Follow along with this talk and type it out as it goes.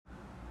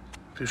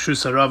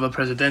B'Shus Rava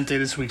Presidente,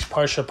 this week's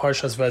Parshas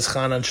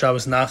VaEschanan,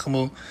 Shabbos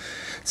Nachamu.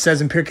 It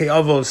says in Pirkei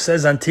Avos,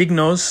 says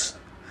Antignos,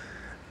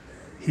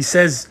 he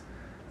says,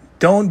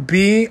 don't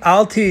be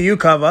alti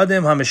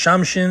yukavadim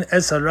hamishamshin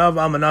es harav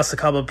amanas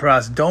kabel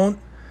pras. Don't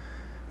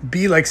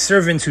be like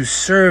servants who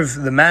serve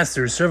the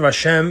master, serve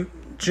Hashem,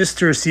 just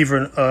to receive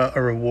a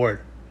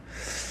reward.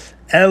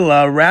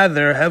 Ella,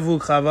 rather,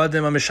 hevu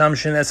chavadim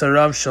hamishamshin es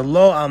harav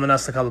shalo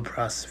amanas kabel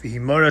pras.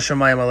 V'himora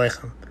shamayim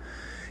aleichem.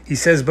 He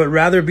says, but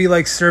rather be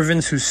like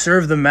servants who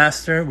serve the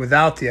master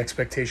without the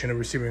expectation of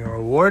receiving a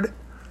reward,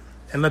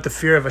 and let the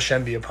fear of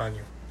Hashem be upon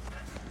you.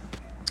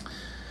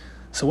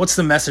 So what's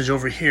the message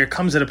over here? It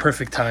comes at a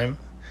perfect time,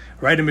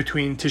 right in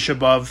between Tisha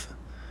B'Av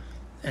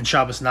and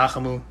Shabbos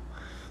Nachamu.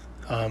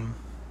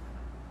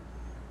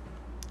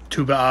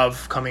 Tu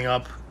B'Av coming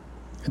up,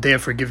 a day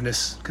of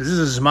forgiveness, because this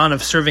is a zman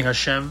of serving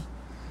Hashem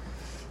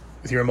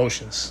with your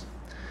emotions.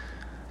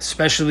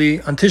 Especially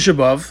on Tisha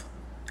B'Av,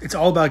 it's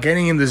all about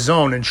getting in the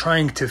zone and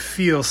trying to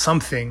feel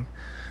something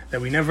that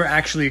we never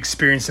actually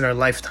experienced in our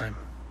lifetime.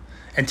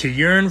 And to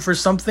yearn for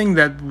something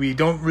that we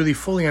don't really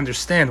fully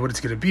understand what it's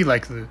going to be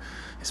like.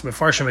 As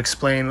Mefarshim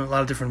explain a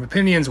lot of different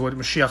opinions, what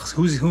Mashiach,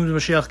 who's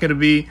Mashiach going to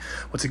be,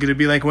 what's it going to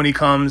be like when he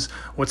comes,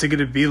 what's it going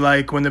to be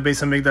like when the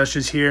Beis HaMikdash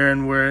is here,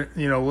 and where,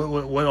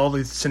 what all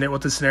the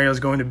scenario is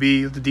going to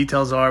be, what the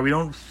details are. We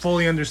don't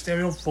fully understand,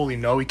 we don't fully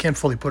know, we can't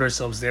fully put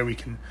ourselves there. We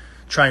can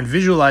try and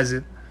visualize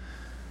it,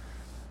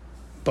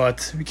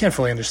 but we can't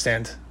fully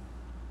understand.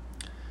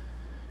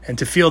 And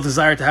to feel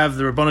desire to have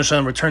the Rabbanu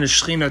Shalom return his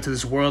Shechina to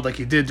this world like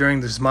he did during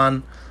the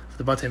Zman of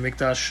the Batei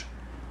Mikdash.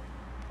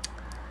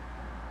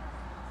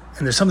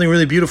 And there's something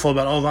really beautiful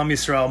about all of Am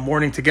Yisrael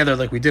mourning together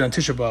like we did on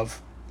Tisha B'Av,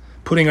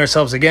 putting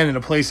ourselves again in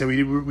a place that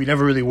we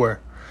never really were.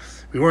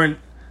 We weren't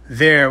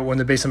there when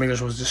the Beis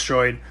HaMikdash was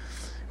destroyed.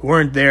 We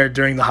weren't there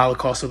during the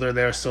Holocaust, so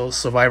there are still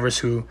survivors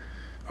who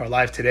are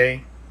alive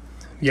today.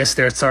 Yes,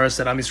 there are tzaras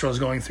that Am Yisrael is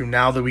going through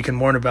now that we can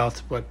mourn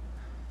about, but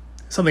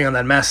something on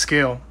that mass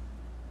scale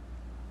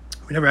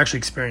we never actually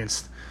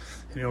experienced.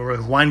 Rav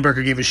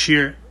Weinberger gave a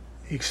shir.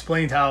 He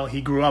explained how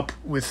he grew up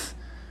with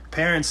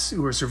parents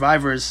who were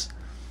survivors,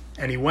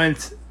 and he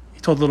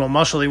told little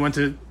mashal, he went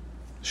to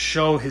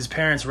show his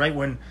parents right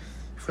when,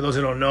 for those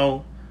who don't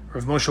know,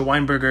 Rav Moshe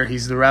Weinberger,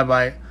 he's the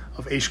rabbi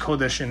of Eish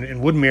Kodesh in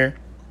Woodmere.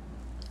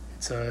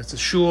 It's a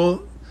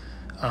shul,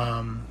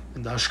 and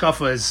the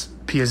hashkafa is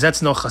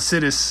Piazetzno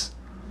Chasidis.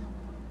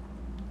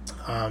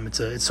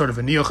 It's sort of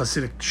a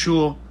neo-Hasidic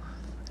shul,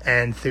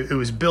 and it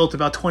was built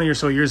about 20 or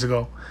so years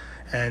ago.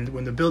 And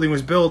when the building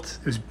was built,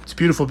 it's a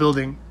beautiful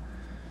building.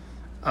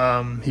 He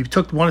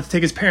wanted to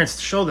take his parents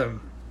to show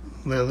them.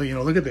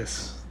 Look at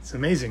this. It's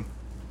amazing.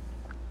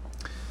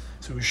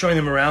 So he was showing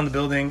them around the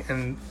building,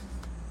 and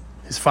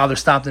his father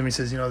stopped him. He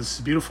says, this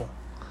is beautiful,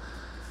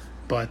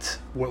 but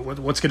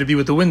what's going to be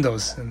with the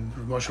windows? And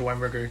Moshe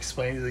Weinberger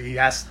explained. He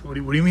asked, "What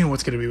do you mean?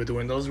 What's going to be with the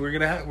windows? We're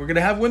going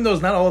to have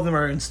windows. Not all of them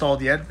are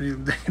installed yet. They're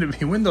going to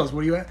be windows.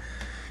 What do you at?"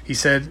 He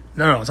said,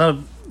 "No, it's not.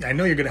 I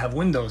know you're going to have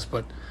windows,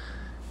 but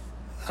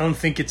I don't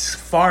think it's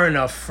far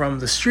enough from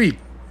the street."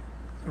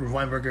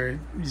 Weinberger,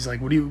 he's like,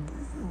 What do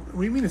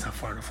you mean it's not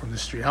far enough from the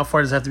street? How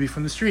far does it have to be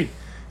from the street?"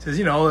 He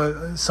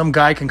says, some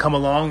guy can come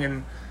along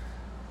and,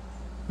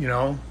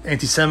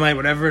 anti-Semite,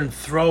 whatever, and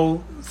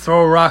throw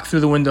a rock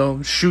through the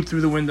window, shoot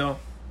through the window.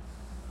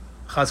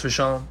 Chas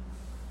v'shalom.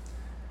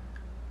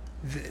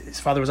 His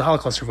father was a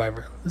Holocaust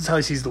survivor. This is how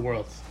he sees the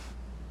world.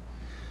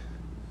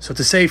 So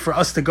to say for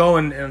us to go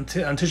on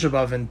Tisha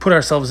B'Av and put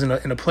ourselves in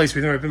a place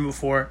we've never been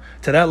before,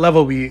 to that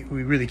level we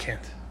really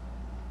can't.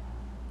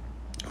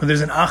 But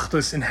there's an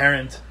achdus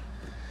inherent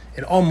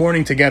in all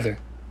mourning together.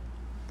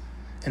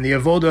 And the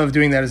avoda of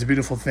doing that is a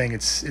beautiful thing.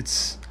 It's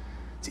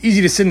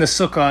easy to sit in the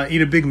sukkah,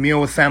 eat a big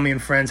meal with family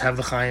and friends, have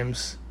the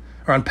chaims,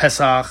 or on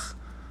Pesach.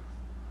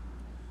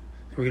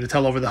 We're going to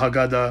tell over the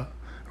Haggadah.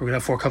 We're going to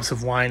have 4 cups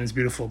of wine. It's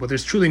beautiful. But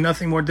there's truly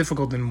nothing more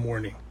difficult than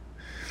mourning.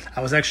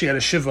 I was actually at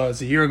a shiva. It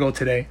was a year ago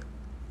today.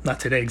 Not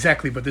today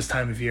exactly, but this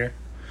time of year.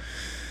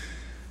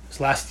 It was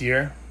last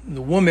year.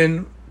 A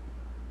woman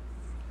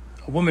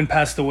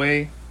passed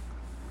away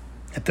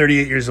at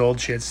 38 years old.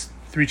 She had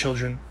 3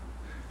 children.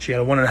 She had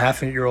a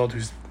 1.5-year-old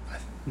who's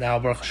now,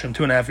 Baruch Hashem,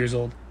 2.5 years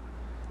old.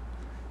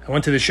 I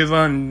went to the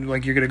shiva, and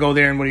you're going to go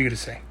there, and what are you going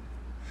to say?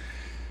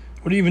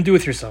 What do you even do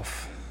with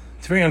yourself?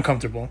 It's very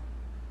uncomfortable.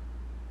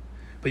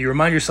 But you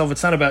remind yourself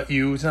it's not about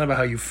you. It's not about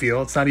how you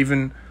feel. It's not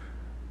even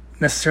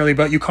necessarily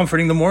about you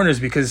comforting the mourners,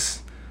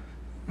 because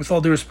with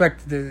all due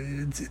respect,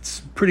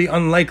 it's pretty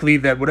unlikely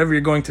that whatever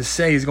you're going to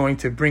say is going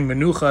to bring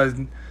menucha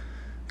and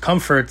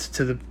comfort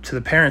to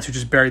the parents who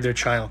just buried their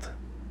child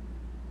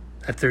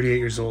at 38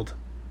 years old,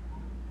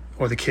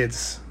 or the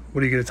kids.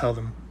 What are you going to tell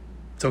them?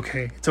 It's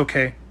okay. It's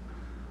okay.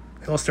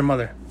 They lost their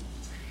mother.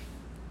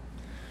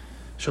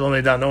 Shalom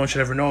Leidah. No one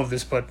should ever know of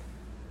this, but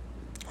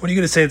what are you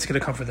going to say that's going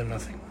to comfort them?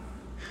 Nothing.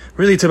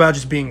 Really, it's about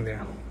just being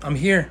there. I'm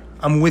here.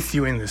 I'm with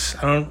you in this.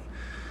 I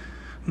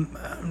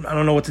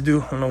don't know what to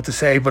do. I don't know what to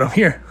say, but I'm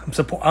here.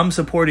 I'm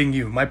supporting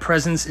you. My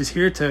presence is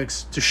here to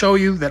show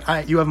you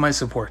that you have my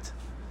support.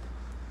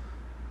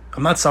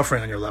 I'm not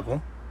suffering on your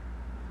level.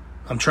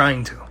 I'm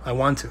trying to. I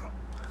want to.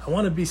 I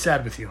want to be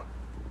sad with you.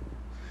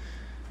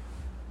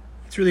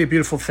 It's really a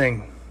beautiful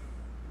thing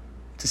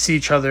to see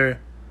each other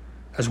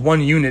as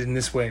one unit in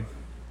this way.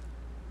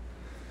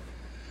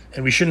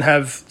 And we shouldn't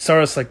have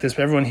tsaros like this,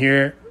 but everyone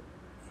here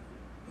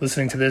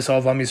listening to this, all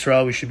of Am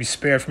Yisrael, we should be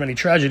spared from any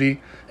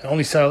tragedy and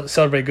only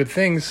celebrate good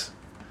things.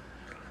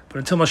 But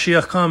until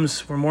Mashiach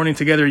comes, we're mourning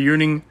together,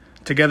 yearning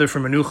together for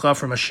Menucha,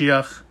 for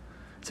Mashiach.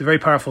 It's a very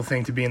powerful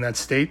thing to be in that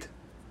state.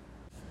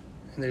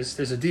 And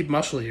there's a deep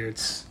mashal here.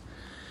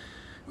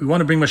 We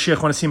want to bring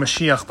Mashiach, want to see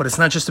Mashiach, but it's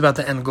not just about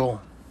the end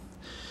goal.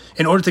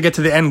 In order to get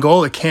to the end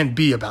goal, it can't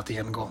be about the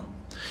end goal.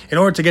 In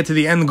order to get to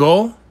the end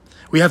goal,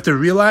 we have to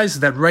realize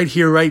that right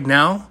here, right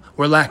now,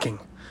 we're lacking.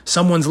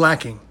 Someone's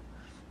lacking.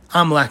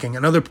 I'm lacking.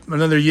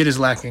 Another Yid is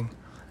lacking.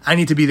 I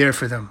need to be there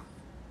for them.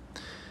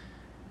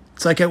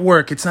 It's like at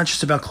work. It's not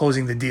just about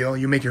closing the deal.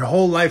 You make your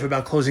whole life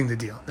about closing the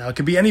deal. Now, it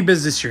could be any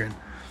business you're in.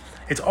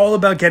 It's all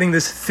about getting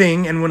this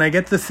thing, and when I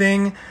get the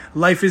thing,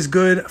 life is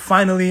good.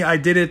 Finally, I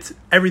did it.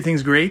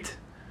 Everything's great.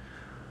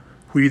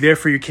 Were you there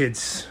for your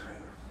kids?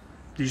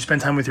 Did you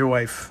spend time with your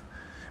wife?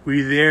 Were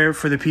you there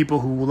for the people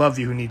who love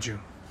you, who need you?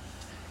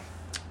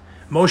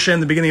 Moshe, in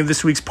the beginning of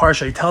this week's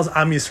Parsha, he tells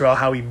Am Yisrael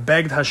how he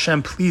begged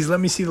Hashem, please let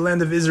me see the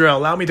land of Israel.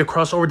 Allow me to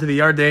cross over the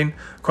Yarden,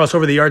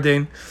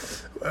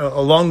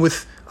 along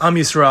with Am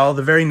Yisrael,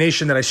 the very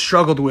nation that I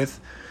struggled with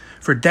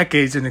for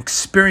decades, and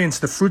experience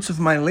the fruits of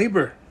my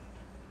labor.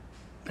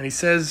 And he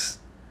says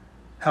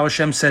how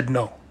Hashem said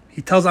no.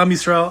 He tells Am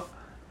Yisrael,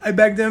 I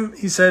begged him.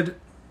 He said,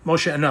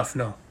 Moshe, enough,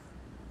 no.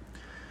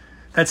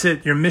 That's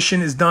it. Your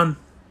mission is done.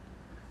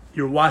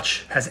 Your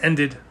watch has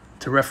ended,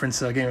 to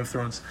reference Game of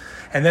Thrones.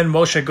 And then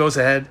Moshe goes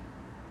ahead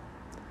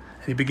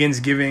and he begins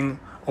giving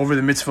over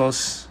the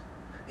mitzvos.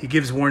 He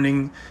gives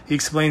warning. He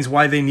explains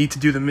why they need to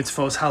do the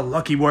mitzvos, how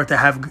lucky we are to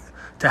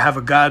have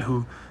a God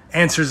who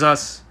answers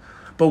us.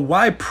 But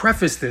why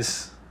preface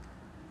this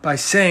by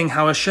saying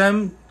how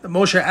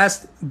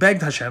Moshe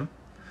begged Hashem,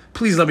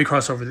 please let me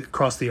cross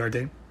the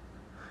Yarden.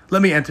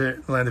 Let me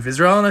enter the land of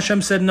Israel. And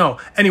Hashem said no.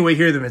 Anyway,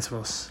 here are the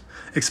mitzvos.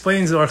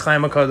 Explains the Or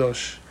Chaim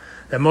HaKadosh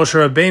that Moshe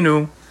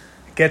Rabbeinu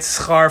gets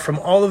schar from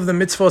all of the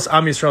mitzvos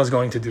Am Yisrael is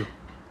going to do.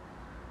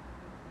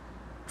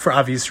 For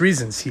obvious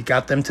reasons. He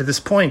got them to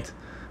this point.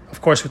 Of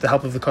course, with the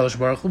help of the Kadosh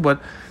Baruch Hu,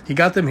 but he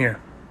got them here.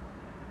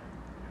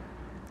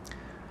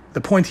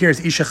 The point here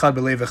is Ish Echad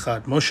B'Lev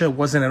Echad. Moshe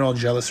wasn't at all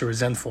jealous or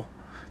resentful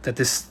that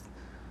this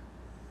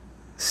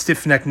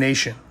stiff-necked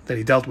nation that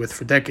he dealt with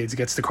for decades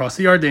gets to cross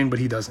the Yarden, but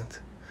he doesn't.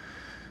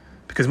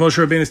 Because Moshe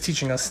Rabbeinu is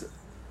teaching us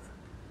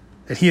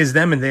that he is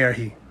them and they are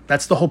he.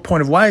 That's the whole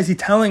point of why is he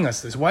telling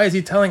us this? Why is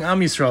he telling Am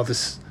Yisrael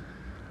this?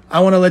 I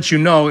want to let you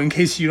know, in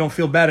case you don't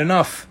feel bad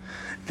enough,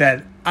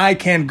 that I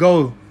can't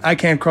cross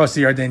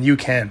the Yarden, you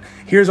can.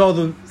 Here's all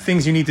the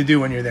things you need to do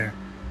when you're there.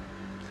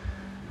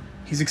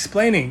 He's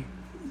explaining,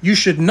 you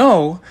should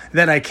know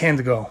that I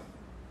can't go.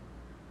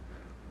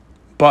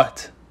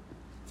 But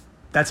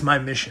that's my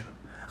mission.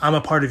 I'm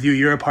a part of you,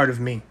 you're a part of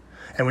me.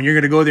 And when you're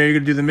going to go there, you're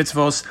going to do the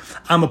mitzvos,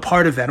 I'm a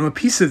part of that, I'm a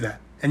piece of that.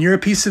 And you're a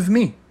piece of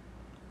me.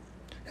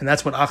 And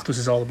that's what Achdus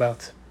is all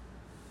about.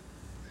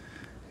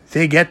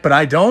 They get, but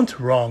I don't?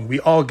 Wrong. We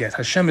all get.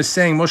 Hashem is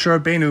saying, Moshe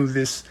Rabbeinu,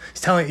 this.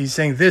 He's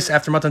saying this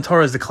after Matan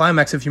Torah is the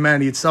climax of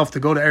humanity itself to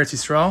go to Eretz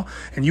Yisrael.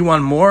 And you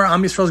want more?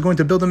 Am Yisrael is going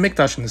to build a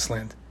mikdash in this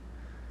land.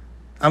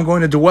 I'm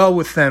going to dwell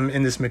with them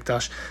in this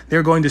mikdash.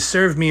 They're going to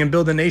serve me and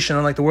build a nation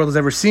unlike the world has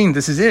ever seen.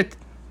 This is it.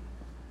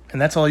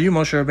 And that's all you,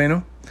 Moshe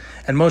Rabbeinu.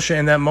 And Moshe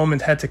in that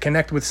moment had to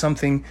connect with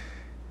something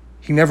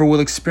he never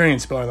will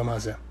experience, B'Olam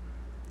Hazeh.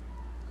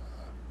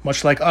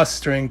 Much like us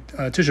during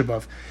Tisha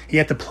B'Av. He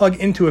had to plug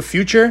into a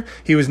future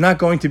he was not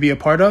going to be a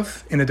part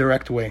of in a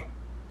direct way.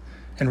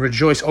 And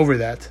rejoice over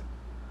that.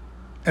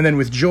 And then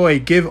with joy,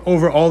 give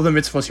over all the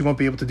mitzvos you won't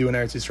be able to do in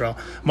Eretz Yisrael.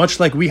 Much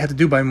like we had to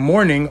do by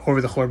mourning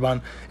over the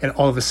Chorban and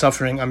all of the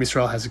suffering Am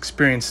Yisrael has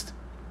experienced.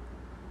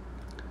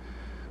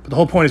 But the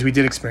whole point is we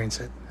did experience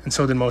it. And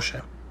so did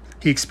Moshe.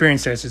 He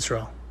experienced Eretz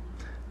Yisrael.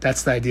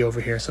 That's the idea over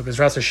here. So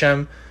B'ezras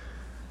Hashem,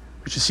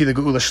 we should see the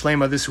Geula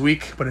Shlema this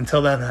week. But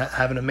until then,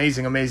 have an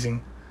amazing,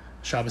 amazing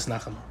Shabbos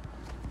Nachama.